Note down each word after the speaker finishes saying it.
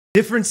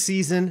Different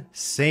season,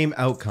 same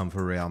outcome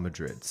for Real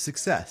Madrid,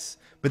 success.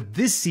 But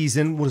this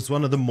season was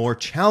one of the more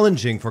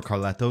challenging for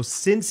Carleto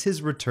since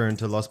his return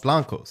to Los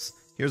Blancos.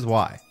 Here's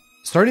why.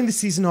 Starting the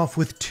season off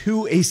with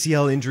 2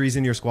 ACL injuries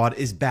in your squad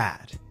is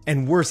bad.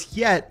 And worse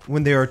yet,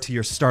 when they are to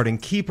your starting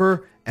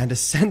keeper and a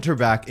center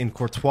back in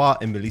Courtois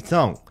and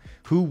Militão,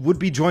 who would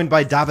be joined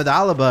by David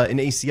Alaba in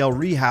ACL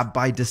rehab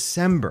by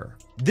December.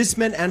 This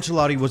meant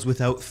Ancelotti was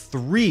without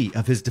 3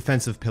 of his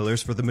defensive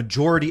pillars for the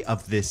majority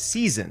of this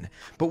season.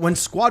 But when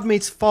squad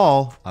mates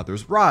fall,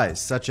 others rise,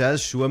 such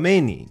as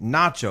Tchouaméni,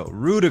 Nacho,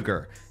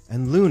 Rudiger,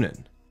 and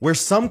Lunin. Where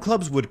some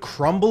clubs would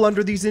crumble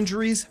under these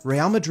injuries,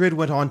 Real Madrid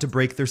went on to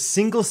break their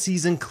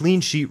single-season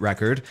clean sheet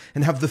record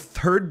and have the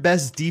 3rd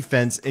best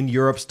defense in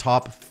Europe's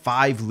top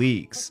 5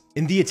 leagues.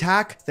 In the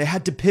attack, they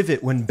had to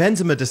pivot when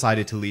Benzema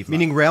decided to leave,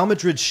 meaning Real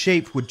Madrid's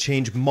shape would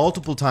change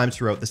multiple times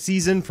throughout the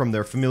season from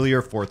their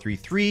familiar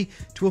 4-3-3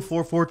 to a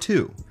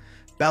 4-4-2.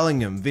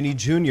 Bellingham, Vinny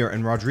Jr.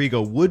 and Rodrigo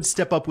would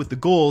step up with the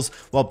goals,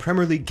 while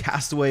Premier League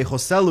castaway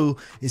Joselu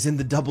is in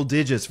the double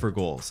digits for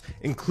goals,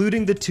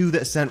 including the 2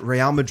 that sent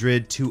Real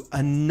Madrid to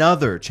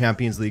another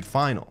Champions League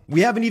final.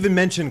 We haven't even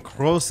mentioned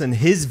Kroos and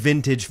his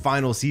vintage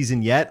final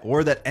season yet,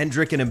 or that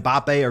Endrick and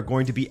Mbappe are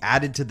going to be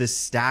added to this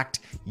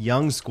stacked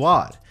young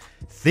squad.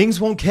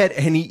 Things won't get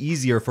any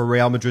easier for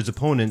Real Madrid's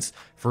opponents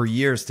for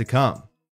years to come.